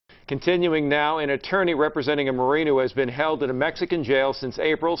Continuing now, an attorney representing a Marine who has been held in a Mexican jail since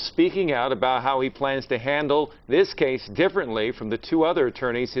April, speaking out about how he plans to handle this case differently from the two other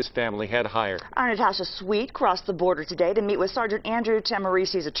attorneys his family had hired. Our Natasha Sweet crossed the border today to meet with Sergeant Andrew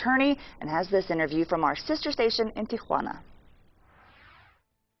Tamarisi's attorney and has this interview from our sister station in Tijuana.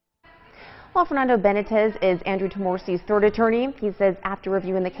 Well, Fernando Benitez is Andrew Tamorsi's third attorney. He says after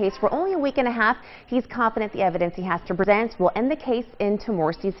reviewing the case for only a week and a half, he's confident the evidence he has to present will end the case in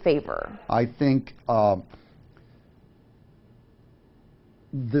Tamorsi's favor. I think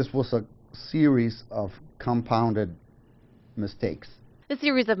this was a series of compounded mistakes. The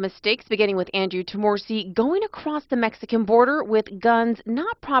series of mistakes beginning with Andrew Tamorsi going across the Mexican border with guns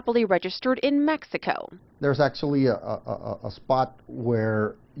not properly registered in Mexico. There's actually a spot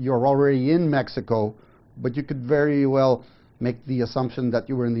where you're already in Mexico, but you could very well make the assumption that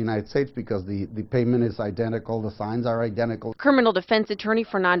you were in the United States because the payment is identical, the signs are identical. Criminal defense attorney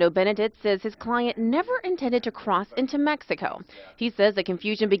Fernando Benitez says his client never intended to cross into Mexico. He says the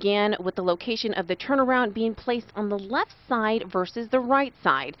confusion began with the location of the turnaround being placed on the left side versus the right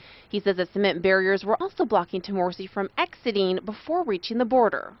side. He says the cement barriers were also blocking Tamorsi from exiting before reaching the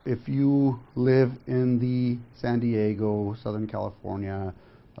border. If you live in the San Diego, Southern California,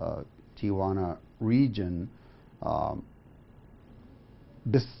 Tijuana region,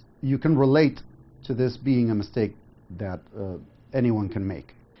 you can relate to this being a mistake that anyone can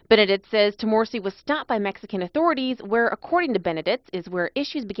make. Benitez says Tamorsi was stopped by Mexican authorities where, according to Benitez, is where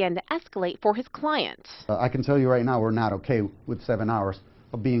issues began to escalate for his client. I can tell you right now we're not okay with 7 hours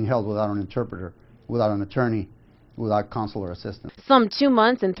of being held without an interpreter, without an attorney, without consular assistance. Some 2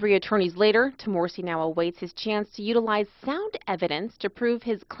 months and 3 attorneys later, Tamorsi now awaits his chance to utilize sound evidence to prove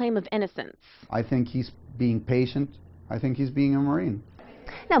his claim of innocence. I think he's being patient. I think he's being a Marine.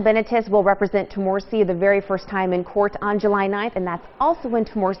 Now, Benitez will represent Tamorsi the very first time in court on July 9th, and that's also when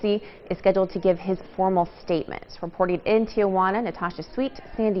Tamorsi is scheduled to give his formal statements. Reporting in Tijuana, Natasha Sweet,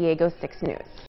 San Diego 6 News.